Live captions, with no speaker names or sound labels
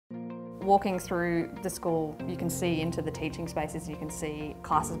Walking through the school, you can see into the teaching spaces, you can see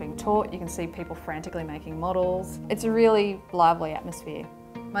classes being taught, you can see people frantically making models. It's a really lively atmosphere.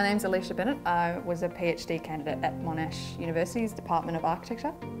 My name's Alysia Bennett. I was a PhD candidate at Monash University's Department of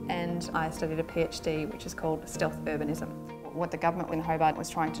Architecture, and I studied a PhD which is called Stealth Urbanism. What the government in Hobart was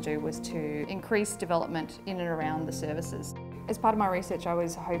trying to do was to increase development in and around the services. As part of my research, I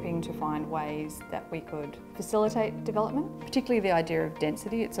was hoping to find ways that we could facilitate development, particularly the idea of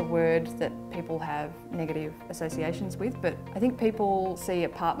density. It's a word that people have negative associations with, but I think people see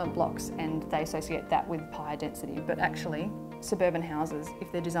apartment blocks and they associate that with higher density, but actually suburban houses,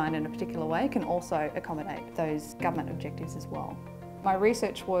 if they're designed in a particular way, can also accommodate those government objectives as well. My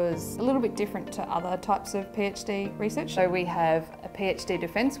research was a little bit different to other types of PhD research. So we have a PhD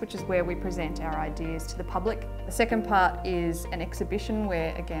defence, which is where we present our ideas to the public. The second part is an exhibition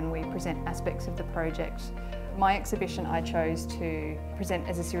where, again, we present aspects of the project. My exhibition I chose to present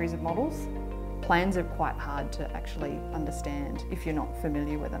as a series of models. Plans are quite hard to actually understand if you're not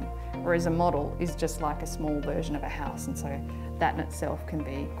familiar with them, whereas a model is just like a small version of a house, and so that in itself can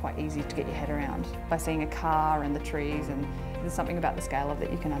be quite easy to get your head around by seeing a car and the trees, and there's something about the scale of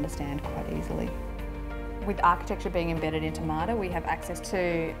it you can understand quite easily. With architecture being embedded into MADA, we have access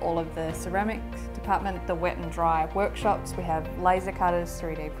to all of the ceramics department, the wet and dry workshops. We have laser cutters,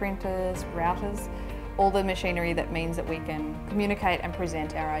 3D printers, routers, all the machinery that means that we can communicate and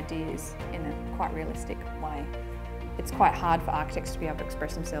present our ideas in a quite realistic way. It's quite hard for architects to be able to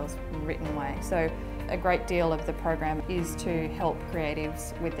express themselves in a written way, so a great deal of the program is to help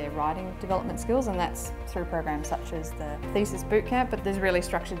creatives with their writing development skills, and that's through programs such as the Thesis Bootcamp, but there's really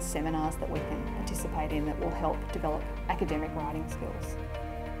structured seminars that we can participate in that will help develop academic writing skills.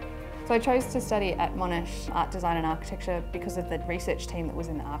 So I chose to study at Monash Art Design and Architecture because of the research team that was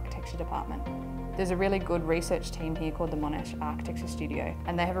in the architecture department. There's a really good research team here called the Monash Architecture Studio,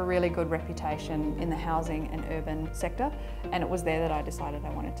 and they have a really good reputation in the housing and urban sector, and it was there that I decided I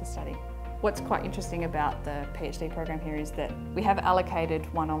wanted to study. What's quite interesting about the PhD program here is that we have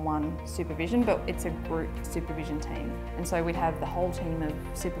allocated one-on-one supervision, but it's a group supervision team. And so we'd have the whole team of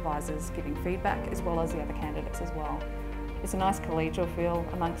supervisors giving feedback as well as the other candidates as well. It's a nice collegial feel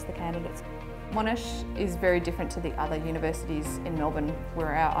amongst the candidates. Monash is very different to the other universities in Melbourne.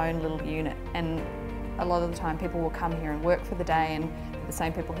 We're our own little unit, and a lot of the time people will come here and work for the day, and the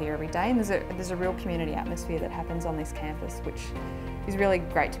same people here every day, and there's a real community atmosphere that happens on this campus, which is really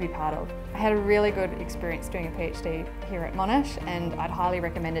great to be part of. I had a really good experience doing a PhD here at Monash, and I'd highly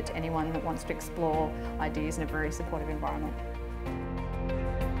recommend it to anyone that wants to explore ideas in a very supportive environment.